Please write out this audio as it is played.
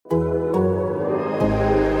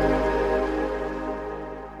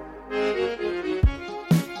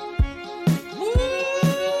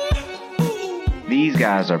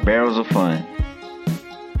guys are barrels of fun.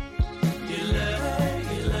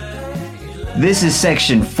 This is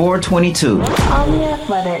section 422. On the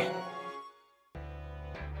Athletic.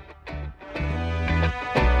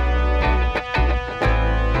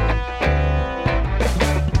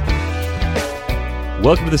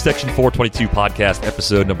 Welcome to the Section 422 podcast,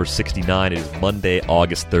 episode number 69. It is Monday,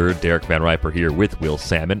 August 3rd. Derek Van Riper here with Will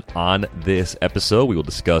Salmon. On this episode, we will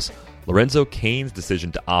discuss Lorenzo Cain's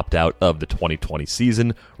decision to opt out of the 2020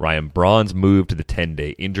 season, Ryan Braun's move to the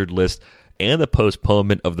 10-day injured list, and the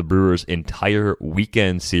postponement of the Brewers' entire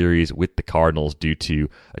weekend series with the Cardinals due to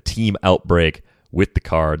a team outbreak with the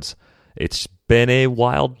Cards. It's been a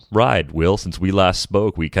wild ride, Will, since we last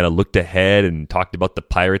spoke. We kind of looked ahead and talked about the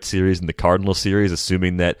Pirates series and the Cardinals series,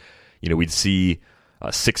 assuming that we'd see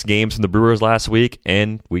 6 games from the Brewers last week,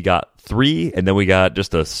 and we got 3, and then we got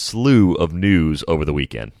just a slew of news over the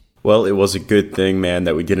weekend. Well, it was a good thing, man,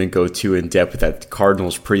 that we didn't go too in-depth with that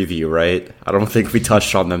Cardinals preview, right? I don't think we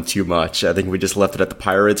touched on them too much. I think we just left it at the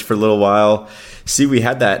Pirates for a little while. See, we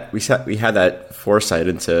had that foresight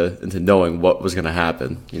into knowing what was going to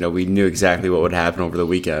happen. We knew exactly what would happen over the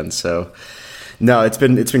weekend. So, no, it's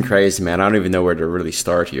been crazy, man. I don't even know where to really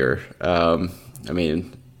start here.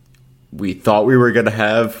 We thought we were going to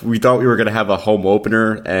have a home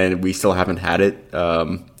opener, and we still haven't had it.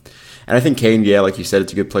 And I think Cain, like you said,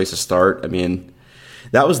 it's a good place to start. I mean,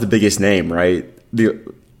 that was the biggest name, right?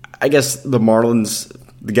 I guess the Marlins,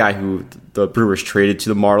 the guy who the Brewers traded to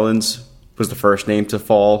the Marlins was the first name to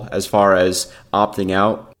fall as far as opting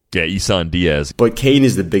out. Yeah, Isan Diaz. But Cain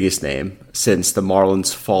is the biggest name since the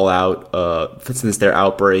Marlins fallout, since their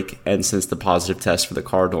outbreak, and since the positive test for the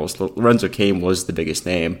Cardinals. Lorenzo Cain was the biggest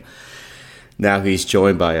name. Now he's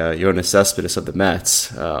joined by Yoenis Cespedes of the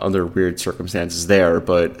Mets under weird circumstances there.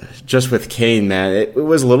 But just with Cain, man, it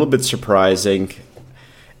was a little bit surprising.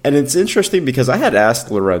 And it's interesting because I had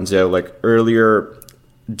asked Lorenzo earlier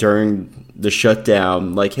during the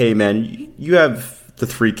shutdown, hey, man, you have the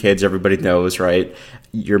 3 kids everybody knows, right?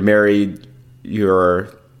 You're married. You're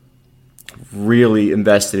really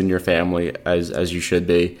invested in your family as you should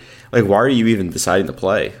be. Why are you even deciding to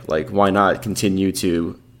play? Why not continue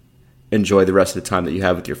to enjoy the rest of the time that you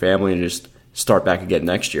have with your family and just start back again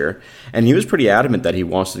next year? And he was pretty adamant that he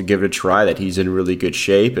wants to give it a try, that he's in really good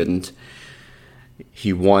shape, and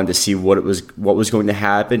he wanted to see what was going to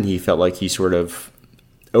happen. He felt like he sort of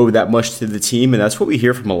owed that much to the team, and that's what we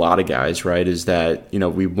hear from a lot of guys, right, is that,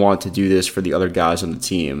 we want to do this for the other guys on the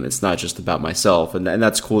team. It's not just about myself, and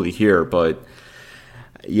that's cool to hear, but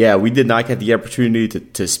yeah, we did not get the opportunity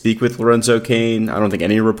to speak with Lorenzo Cain. I don't think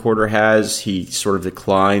any reporter has. He sort of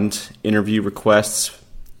declined interview requests,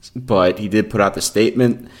 but he did put out the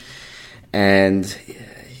statement. And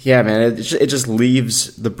yeah, man, it just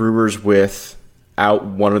leaves the Brewers without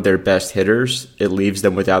one of their best hitters. It leaves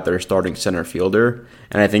them without their starting center fielder.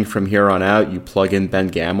 And I think from here on out, you plug in Ben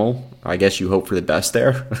Gamel. I guess you hope for the best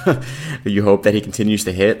there. You hope that he continues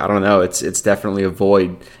to hit. I don't know. It's definitely a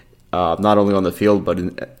void. Not only on the field, but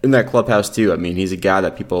in that clubhouse too. I mean, he's a guy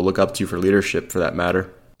that people look up to for leadership, for that matter.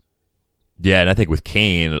 Yeah, and I think with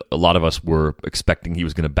Cain, a lot of us were expecting he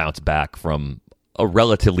was going to bounce back from a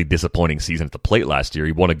relatively disappointing season at the plate last year.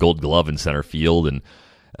 He won a Gold Glove in center field, and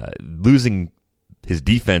losing his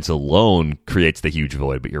defense alone creates the huge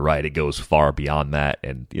void. But you're right, it goes far beyond that.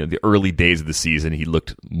 And the early days of the season, he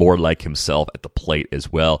looked more like himself at the plate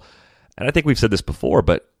as well. And I think we've said this before,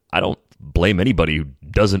 but I don't blame anybody who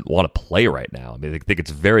doesn't want to play right now. I mean, I think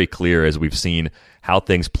it's very clear as we've seen how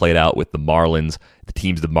things played out with the Marlins, the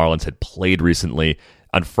teams the Marlins had played recently.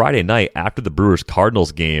 On Friday night, after the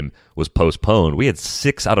Brewers-Cardinals game was postponed, we had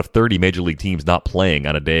 6 out of 30 Major League teams not playing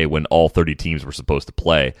on a day when all 30 teams were supposed to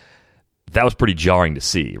play. That was pretty jarring to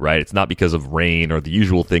see, right? It's not because of rain or the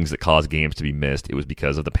usual things that cause games to be missed. It was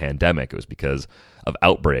because of the pandemic. It was because of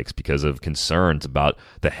outbreaks, because of concerns about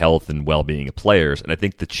the health and well-being of players. And I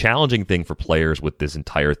think the challenging thing for players with this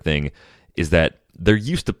entire thing is that they're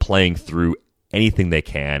used to playing through anything they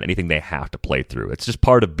can, anything they have to play through. It's just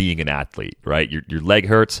part of being an athlete, right? Your leg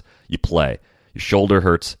hurts, you play. Your shoulder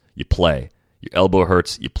hurts, you play. Your elbow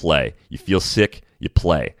hurts, you play. You feel sick, you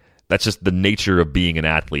play. That's just the nature of being an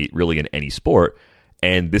athlete, really, in any sport.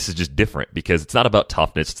 And this is just different because it's not about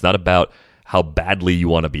toughness. It's not about how badly you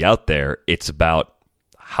want to be out there. It's about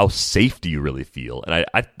how safe do you really feel. And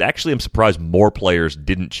I actually am surprised more players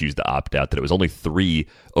didn't choose to opt out, that it was only 3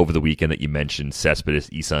 over the weekend that you mentioned, Cespedes,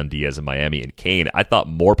 Isan Diaz in Miami, and Cain. I thought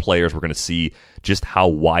more players were going to see just how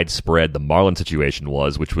widespread the Marlin situation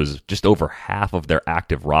was, which was just over half of their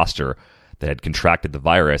active roster that had contracted the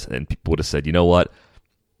virus. And people would have said, you know what?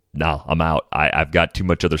 No, I'm out. I've got too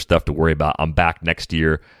much other stuff to worry about. I'm back next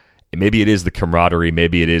year. maybe it is the camaraderie,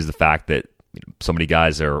 maybe it is the fact that so many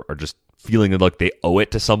guys are just feeling like they owe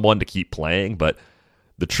it to someone to keep playing, but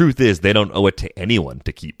the truth is they don't owe it to anyone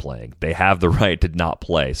to keep playing. They have the right to not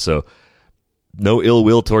play. So no ill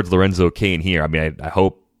will towards Lorenzo Cain here. I mean, I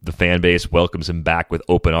hope the fan base welcomes him back with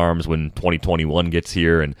open arms when 2021 gets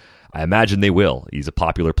here, and I imagine they will. He's a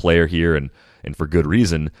popular player here, and for good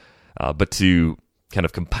reason. But to kind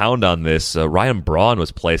of compound on this, Ryan Braun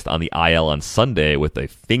was placed on the IL on Sunday with a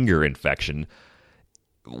finger infection.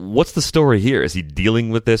 What's the story here? Is he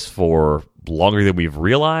dealing with this for longer than we've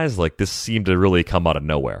realized? Like, this seemed to really come out of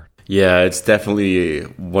nowhere. Yeah, it's definitely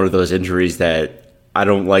one of those injuries that I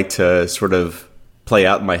don't like to sort of play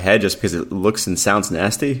out in my head just because it looks and sounds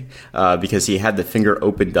nasty, because he had the finger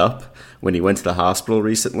opened up when he went to the hospital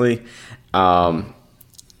recently.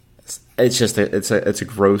 It's just it's a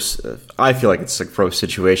gross. I feel like it's a gross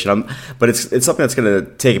situation. But it's something that's going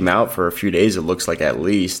to take him out for a few days. It looks like, at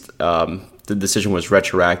least. The decision was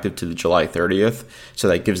retroactive to the July 30th, so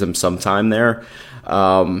that gives them some time there.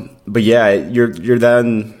 But yeah, you're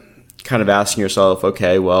then kind of asking yourself,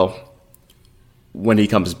 okay, well, when he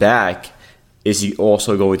comes back, is he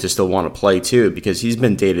also going to still want to play too? Because he's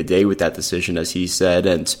been day to day with that decision, as he said,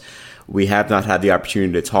 and we have not had the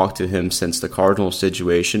opportunity to talk to him since the Cardinals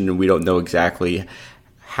situation, and we don't know exactly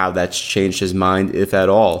how that's changed his mind, if at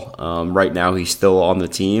all. Right now, he's still on the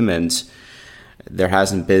team, and there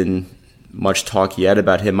hasn't been much talk yet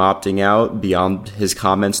about him opting out beyond his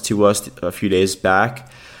comments to us a few days back.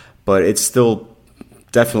 But it's still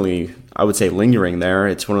definitely, I would say, lingering there.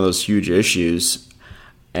 It's one of those huge issues,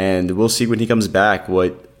 and we'll see when he comes back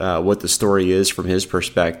what the story is from his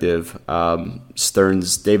perspective.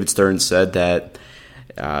 David Stearns said that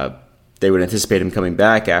they would anticipate him coming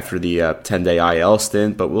back after the 10-day IL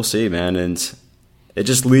stint, but we'll see, man. And it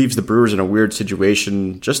just leaves the Brewers in a weird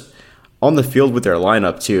situation just on the field with their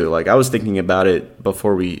lineup too. Like, I was thinking about it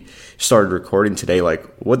before we started recording today, like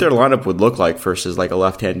what their lineup would look like versus like a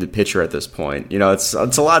left-handed pitcher at this point. It's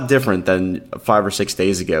a lot different than 5 or 6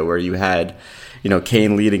 days ago where you had,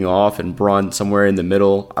 Cain leading off and Braun somewhere in the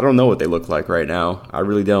middle. I don't know what they look like right now. I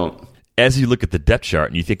really don't. As you look at the depth chart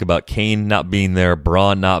and you think about Cain not being there,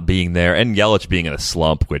 Braun not being there, and Yelich being in a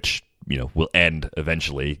slump, which, will end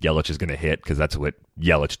eventually. Yelich is going to hit because that's what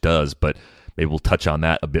Yelich does, but maybe we'll touch on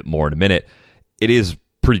that a bit more in a minute. It is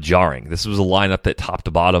pretty jarring. This was a lineup that top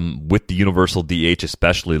to bottom, with the universal DH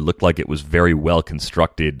especially, looked like it was very well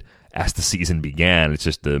constructed as the season began. It's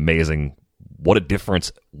just amazing what a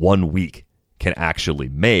difference 1 week can actually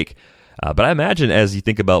make. But I imagine as you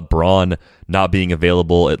think about Braun not being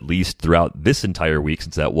available at least throughout this entire week,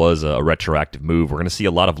 since that was a retroactive move, we're going to see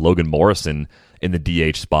a lot of Logan Morrison in the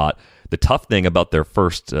DH spot. The tough thing about their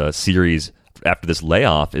first series after this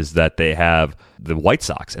layoff is that they have the White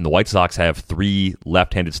Sox, and the White Sox have 3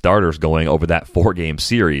 left-handed starters going over that 4-game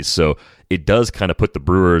series. So it does kind of put the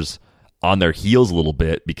Brewers on their heels a little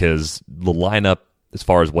bit, because the lineup, as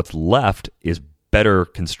far as what's left, is better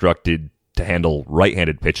constructed to handle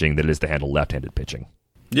right-handed pitching than it is to handle left-handed pitching.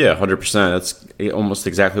 Yeah, 100%. That's almost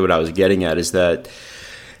exactly what I was getting at, is that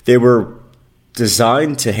they were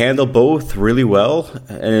designed to handle both really well,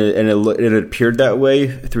 and it appeared that way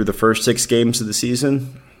through the first 6 games of the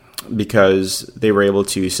season, because they were able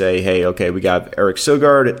to say, hey, okay, we got Eric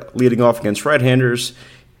Sogard leading off against right-handers.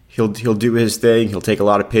 He'll do his thing. He'll take a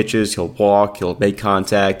lot of pitches. He'll walk. He'll make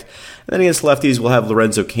contact. And then against lefties, we'll have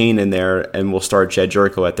Lorenzo Cain in there, and we'll start Jed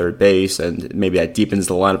Jerko at third base, and maybe that deepens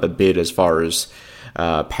the lineup a bit as far as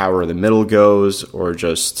power in the middle goes, or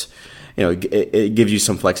just, it gives you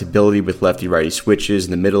some flexibility with lefty-righty switches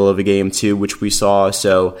in the middle of a game too, which we saw.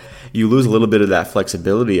 So you lose a little bit of that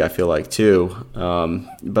flexibility, I feel like, too.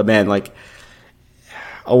 But man, like,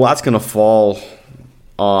 a lot's going to fall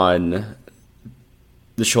on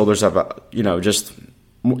the shoulders of, just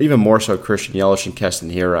even more so Christian Yelich and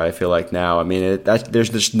Keston Hiura, I feel like now. I mean, there's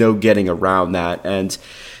just no getting around that. And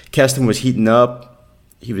Keston was heating up.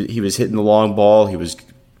 He was hitting the long ball. He was,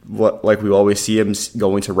 like we always see him,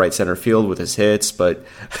 going to right center field with his hits. But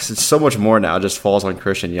so much more now just falls on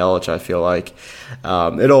Christian Yelich, I feel like.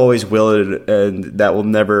 It always will, and that will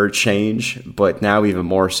never change. But now even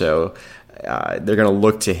more so. They're going to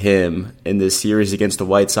look to him in this series against the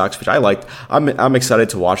White Sox, which I liked. I'm excited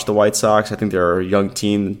to watch the White Sox. I think they're a young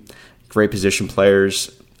team, great position players.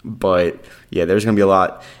 But, yeah, there's going to be a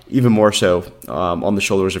lot, even more so, on the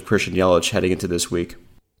shoulders of Christian Yelich heading into this week.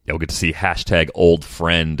 Yeah, we'll get to see #old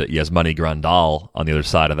friend Yasmani Grandal on the other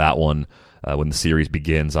side of that one when the series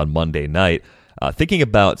begins on Monday night. Thinking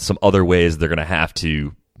about some other ways they're going to have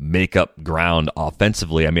to make up ground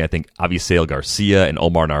offensively. I mean, I think Avisail Garcia and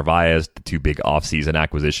Omar Narvaez, the two big offseason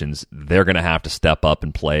acquisitions, they're going to have to step up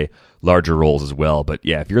and play larger roles as well. But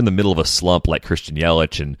yeah, if you're in the middle of a slump like Christian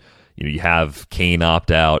Yelich and you have Kane opt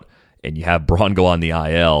out and you have Braun go on the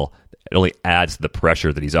IL, it only adds to the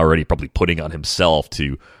pressure that he's already probably putting on himself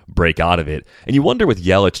to break out of it. And you wonder with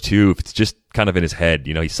Yelich, too, if it's just kind of in his head.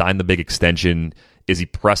 He signed the big extension. Is he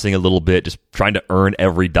pressing a little bit, just trying to earn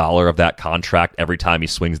every dollar of that contract every time he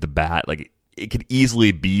swings the bat? Like, it could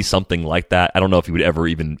easily be something like that. I don't know if he would ever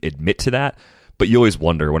even admit to that, but you always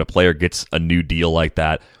wonder when a player gets a new deal like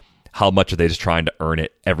that, how much are they just trying to earn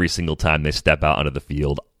it every single time they step out onto the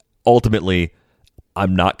field? Ultimately,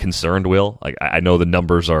 I'm not concerned, Will. Like, I know the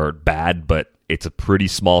numbers are bad, but it's a pretty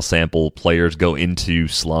small sample. Players go into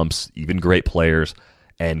slumps, even great players,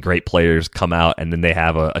 and great players come out and then they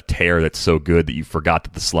have a tear that's so good that you forgot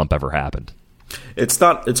that the slump ever happened. It's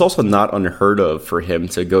also not unheard of for him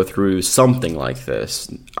to go through something like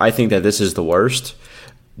this. I think that this is the worst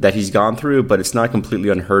that he's gone through, but it's not completely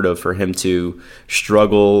unheard of for him to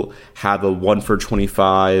struggle, have a 1 for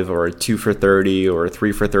 25 or a 2 for 30 or a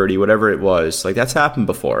 3 for 30, whatever it was. Like, that's happened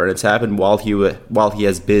before, and it's happened while he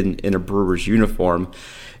has been in a Brewers uniform.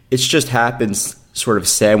 It's just happens sort of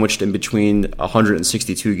sandwiched in between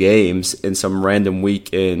 162 games in some random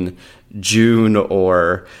week in June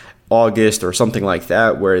or August or something like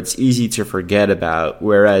that, where it's easy to forget about.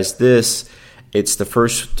 Whereas this, it's the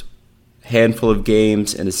first handful of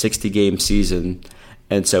games in a 60-game season,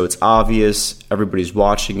 and so it's obvious, everybody's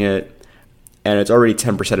watching it, and it's already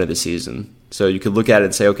 10% of the season. So you could look at it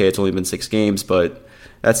and say, okay, it's only been 6 games, but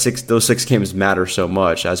those 6 games matter so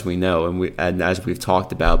much, as we know, and as we've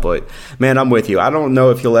talked about. But man, I'm with you. I don't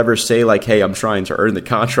know if he'll ever say like, hey, I'm trying to earn the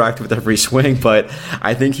contract with every swing, but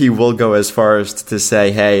I think he will go as far as to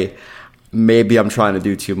say, hey, maybe I'm trying to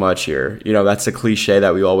do too much here. That's a cliche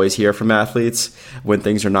that we always hear from athletes when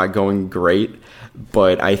things are not going great.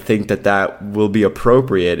 But I think that will be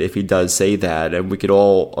appropriate if he does say that. And we could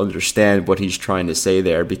all understand what he's trying to say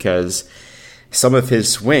there, because some of his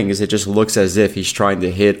swings, it just looks as if he's trying to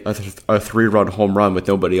hit a 3-run home run with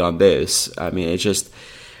nobody on base. I mean, it's just,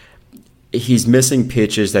 he's missing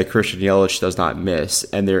pitches that Christian Yelich does not miss,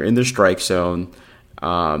 and they're in the strike zone.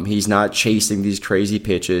 He's not chasing these crazy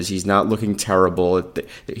pitches. He's not looking terrible.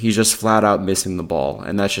 He's just flat out missing the ball,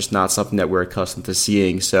 and that's just not something that we're accustomed to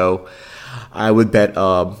seeing. So I would bet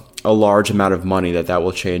a large amount of money that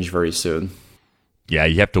will change very soon. Yeah,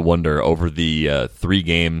 you have to wonder over the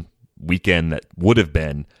 3-game weekend that would have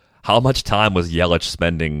been, how much time was Yelich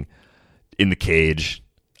spending in the cage,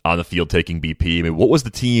 on the field taking BP? I mean, what was the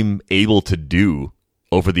team able to do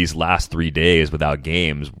over these last 3 days without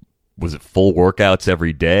games? Was it full workouts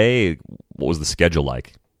every day? What was the schedule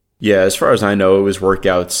like? Yeah, as far as I know, it was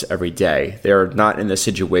workouts every day. They're not in a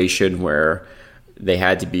situation where they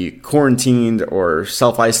had to be quarantined or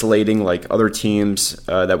self-isolating like other teams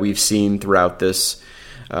that we've seen throughout this.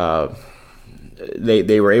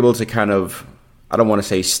 They were able to kind of, I don't want to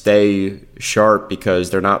say stay sharp, because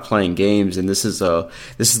they're not playing games, and this is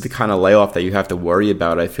the kind of layoff that you have to worry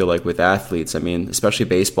about, I feel like, with athletes. I mean, especially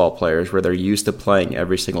baseball players, where they're used to playing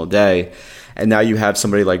every single day, and now you have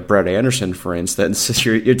somebody like Brett Anderson, for instance.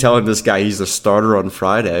 You're telling this guy he's the starter on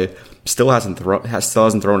Friday, still hasn't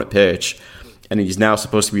thrown a pitch, and he's now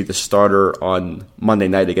supposed to be the starter on Monday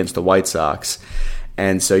night against the White Sox.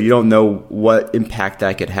 And so you don't know what impact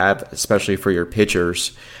that could have, especially for your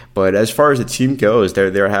pitchers. But as far as the team goes,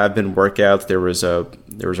 there have been workouts. There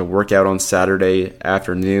was a workout on Saturday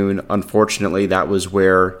afternoon. Unfortunately, that was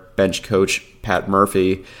where bench coach Pat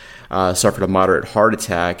Murphy suffered a moderate heart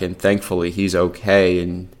attack, and thankfully he's okay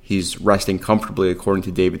and he's resting comfortably, according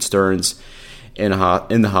to David Stearns, in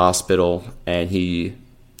the hospital, and he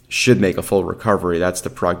should make a full recovery. That's the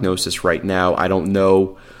prognosis right now. I don't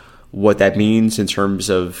know what that means in terms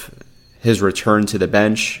of his return to the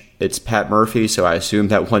bench. It's Pat Murphy, so I assume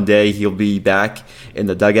that one day he'll be back in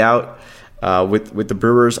the dugout with the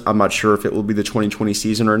Brewers. I'm not sure if it will be the 2020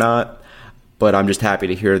 season or not, but I'm just happy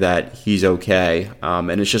to hear that he's okay.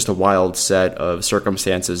 And it's just a wild set of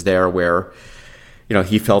circumstances there where,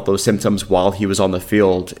 he felt those symptoms while he was on the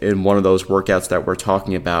field in one of those workouts that we're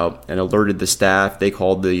talking about, and alerted the staff. They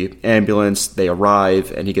called the ambulance. They arrive,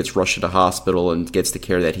 and he gets rushed to the hospital and gets the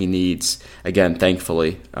care that he needs, again,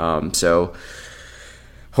 thankfully. So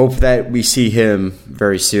hope that we see him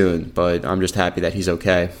very soon, but I'm just happy that he's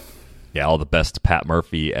okay. Yeah, all the best to Pat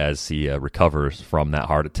Murphy as he recovers from that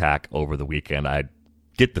heart attack over the weekend. I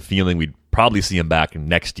get the feeling we'd probably see him back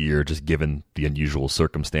next year, just given the unusual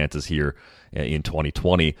circumstances here in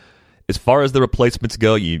 2020. As far as the replacements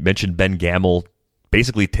go, you mentioned Ben Gamel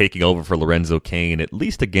basically taking over for Lorenzo Cain, at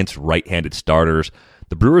least against right-handed starters.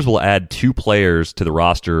 The Brewers will add 2 players to the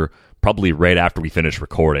roster probably right after we finish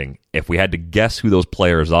recording. If we had to guess who those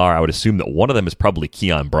players are, I would assume that one of them is probably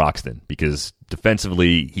Keon Broxton, because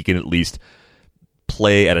defensively he can at least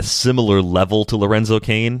play at a similar level to Lorenzo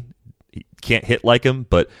Cain. He can't hit like him,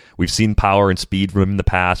 but we've seen power and speed from him in the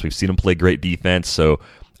past. We've seen him play great defense, so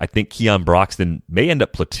I think Keon Broxton may end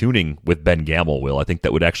up platooning with Ben Gamel, Will. I think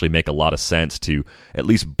that would actually make a lot of sense to at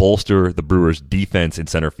least bolster the Brewers' defense in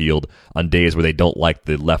center field on days where they don't like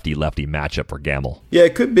the lefty-lefty matchup for Gamel. Yeah,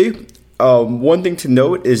 it could be. One thing to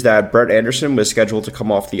note is that Brett Anderson was scheduled to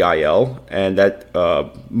come off the IL, and that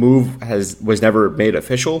move was never made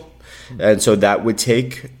official. And so that would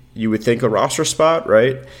take, you would think, a roster spot,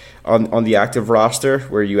 right, on the active roster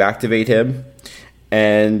where you activate him.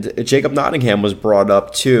 And Jacob Nottingham was brought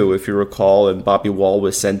up too, if you recall, and Bobby Wall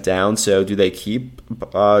was sent down. So do they keep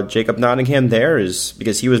Jacob Nottingham there?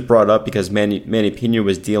 Because he was brought up because Manny Pena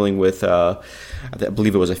was dealing with, I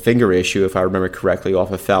believe it was a finger issue, if I remember correctly,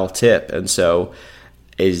 off a foul tip. And so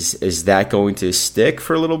is that going to stick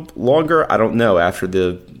for a little longer? I don't know, after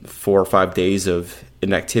the 4 or 5 days of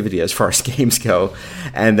inactivity as far as games go.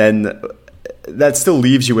 And then that still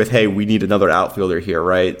leaves you with, hey, we need another outfielder here,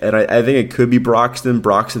 right? And I think it could be Broxton.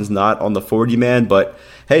 Broxton's not on the 40-man, but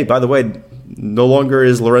hey, by the way, no longer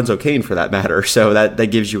is Lorenzo Cain for that matter. So that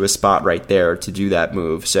gives you a spot right there to do that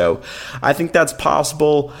move. So I think that's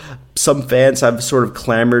possible. Some fans have sort of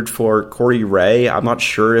clamored for Corey Ray. I'm not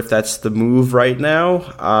sure if that's the move right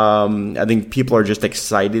now. I think people are just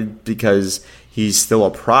excited because he's still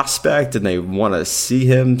a prospect and they want to see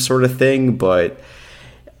him, sort of thing, but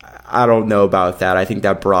I don't know about that. I think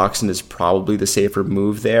that Broxton is probably the safer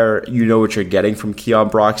move there. You know what you're getting from Keon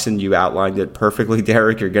Broxton. You outlined it perfectly,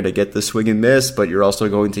 Derek. You're going to get the swing and miss, but you're also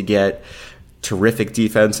going to get terrific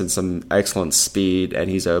defense and some excellent speed, and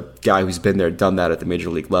he's a guy who's been there, done that at the major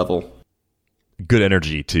league level. Good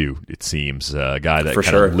energy, too, it seems. A guy that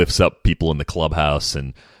kind of lifts up people in the clubhouse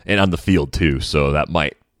and on the field, too, so that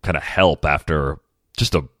might kind of help after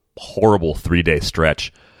just a horrible 3-day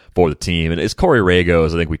stretch for the team. And as Corey Ray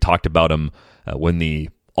goes, I think we talked about him when the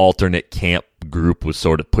alternate camp group was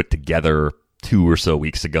sort of put together 2 or so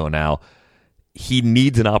weeks ago now. He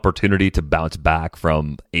needs an opportunity to bounce back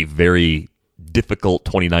from a very difficult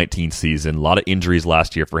 2019 season. A lot of injuries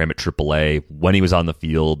last year for him at AAA. When he was on the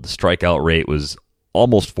field, the strikeout rate was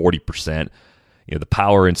almost 40%. You know, the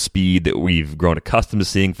power and speed that we've grown accustomed to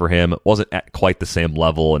seeing for him wasn't at quite the same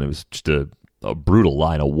level, and it was just a brutal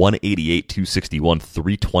line, a 188, 261,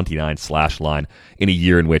 329 slash line in a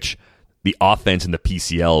year in which the offense in the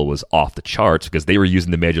PCL was off the charts because they were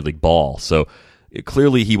using the Major League ball. So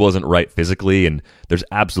clearly he wasn't right physically, and there's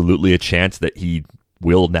absolutely a chance that he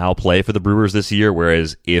will now play for the Brewers this year,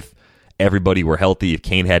 whereas if everybody were healthy, if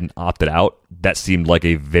Cain hadn't opted out, that seemed like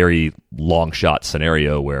a very long shot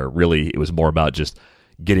scenario where really it was more about just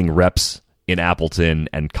getting reps in Appleton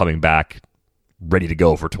and coming back ready to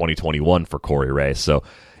go for 2021 for Corey Ray. So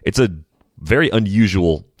it's a very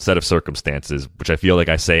unusual set of circumstances, which I feel like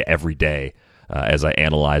I say every day as I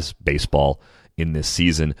analyze baseball in this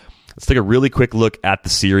season. Let's take a really quick look at the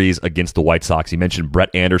series against the White Sox. You mentioned Brett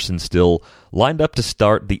Anderson still lined up to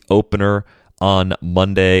start the opener on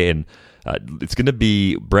Monday, and it's going to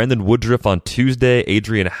be Brandon Woodruff on Tuesday,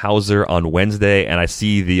 Adrian Hauser on Wednesday, and I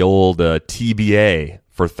see the old TBA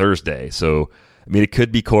for Thursday. So I mean, it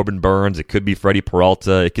could be Corbin Burns, it could be Freddie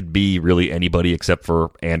Peralta, it could be really anybody except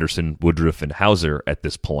for Anderson, Woodruff, and Hauser at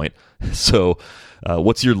this point. So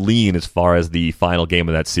what's your lean as far as the final game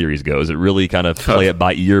of that series goes? It really kind of play it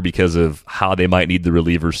by ear because of how they might need the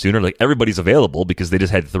relievers sooner? Like, everybody's available because they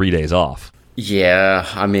just had 3 days off. Yeah,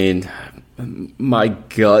 I mean, my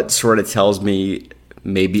gut sort of tells me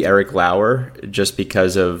maybe Eric Lauer, just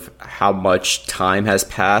because of how much time has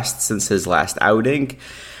passed since his last outing,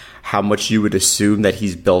 how much you would assume that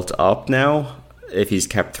he's built up now if he's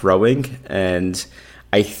kept throwing. And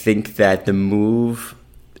I think that the move,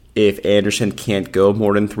 if Anderson can't go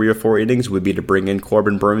more than 3 or 4 innings, would be to bring in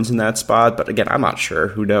Corbin Burns in that spot. But again, I'm not sure.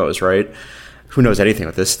 Who knows, right? Who knows anything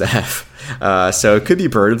with this staff? So it could be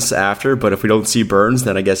Burns after, but if we don't see Burns,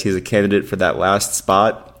 then I guess he's a candidate for that last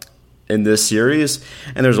spot in this series.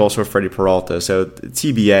 And there's also Freddie Peralta. So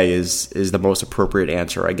TBA is the most appropriate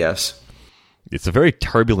answer, I guess. It's a very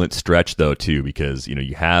turbulent stretch, though, too, because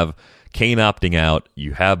you have Cain opting out,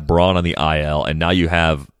 you have Braun on the IL, and now you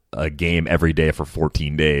have a game every day for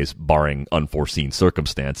 14 days, barring unforeseen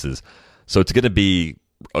circumstances. So it's going to be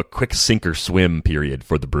a quick sink or swim period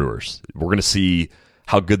for the Brewers. We're going to see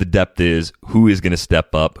how good the depth is, who is going to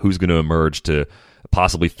step up, who's going to emerge to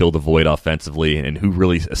possibly fill the void offensively, and who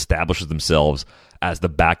really establishes themselves as the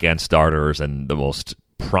back-end starters and the most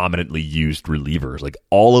prominently used relievers. Like,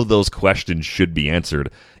 all of those questions should be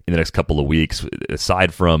answered in the next couple of weeks,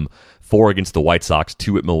 aside from 4 against the White Sox,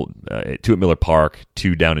 2 at Miller Park,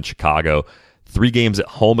 2 down in Chicago, 3 games at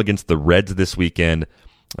home against the Reds this weekend,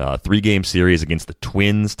 3-game series against the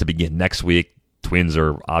Twins to begin next week. Twins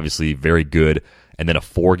are obviously very good, and then a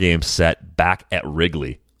 4-game set back at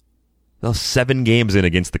Wrigley. Now 7 games in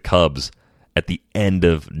against the Cubs at the end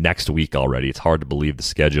of next week already. It's hard to believe the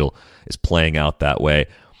schedule is playing out that way.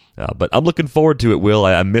 But I'm looking forward to it, Will.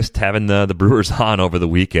 I missed having the Brewers on over the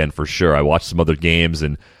weekend for sure. I watched some other games,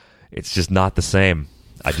 and it's just not the same.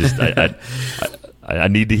 I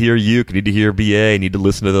need to hear you. I need to hear BA. I need to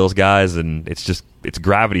listen to those guys, and it's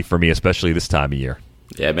gravity for me, especially this time of year.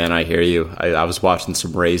 Yeah, man, I hear you. I was watching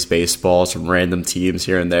some Rays baseball, some random teams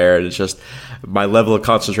here and there, and it's just my level of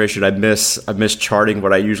concentration. I miss charting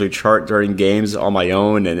what I usually chart during games on my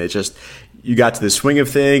own, and it just, you got to the swing of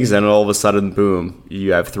things, and all of a sudden, boom,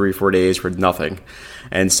 you have 3-4 days for nothing.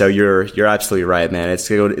 And so you're absolutely right, man. It's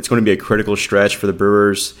going to be a critical stretch for the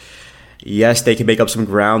Brewers. Yes, they can make up some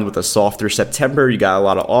ground with a softer September. You got a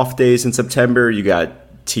lot of off days in September. You got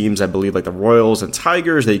teams, I believe, like the Royals and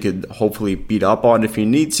Tigers, they could hopefully beat up on if you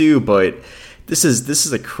need to, but this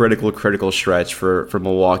is a critical stretch for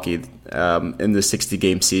Milwaukee in the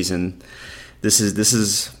 60-game season. This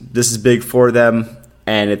is big for them,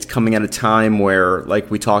 and it's coming at a time where,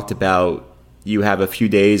 like we talked about, you have a few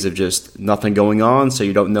days of just nothing going on, so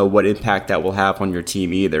you don't know what impact that will have on your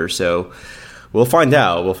team either. So we'll find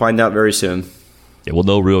out. We'll find out very soon. Yeah, we'll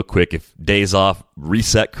know real quick if days off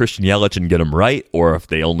reset Christian Yelich and get him right, or if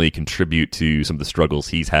they only contribute to some of the struggles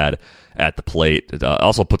he's had at the plate. It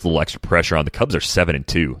also puts a little extra pressure on. The Cubs are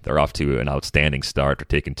 7-2. They're off to an outstanding start. They're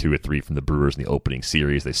taking 2 or 3 from the Brewers in the opening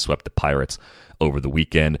series. They swept the Pirates over the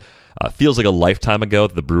weekend. Feels like a lifetime ago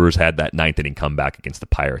that the Brewers had that 9th inning comeback against the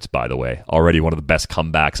Pirates, by the way. Already one of the best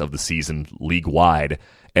comebacks of the season league-wide.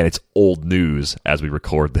 And it's old news as we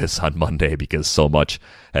record this on Monday because so much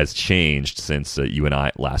has changed since you and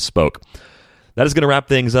I last spoke. That is going to wrap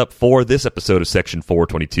things up for this episode of Section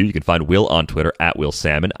 422. You can find Will on Twitter at Will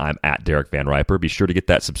Salmon. I'm at Derek Van Riper. Be sure to get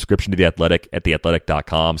that subscription to The Athletic at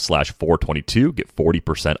theathletic.com/422. Get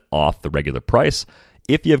 40% off the regular price.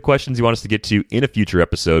 If you have questions you want us to get to in a future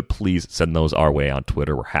episode, please send those our way on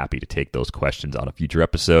Twitter. We're happy to take those questions on a future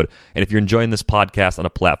episode. And if you're enjoying this podcast on a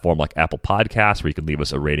platform like Apple Podcasts, where you can leave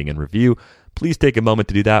us a rating and review, please take a moment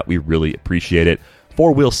to do that. We really appreciate it.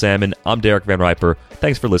 For Will Salmon, I'm Derek Van Riper.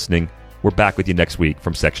 Thanks for listening. We're back with you next week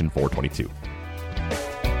from Section 422.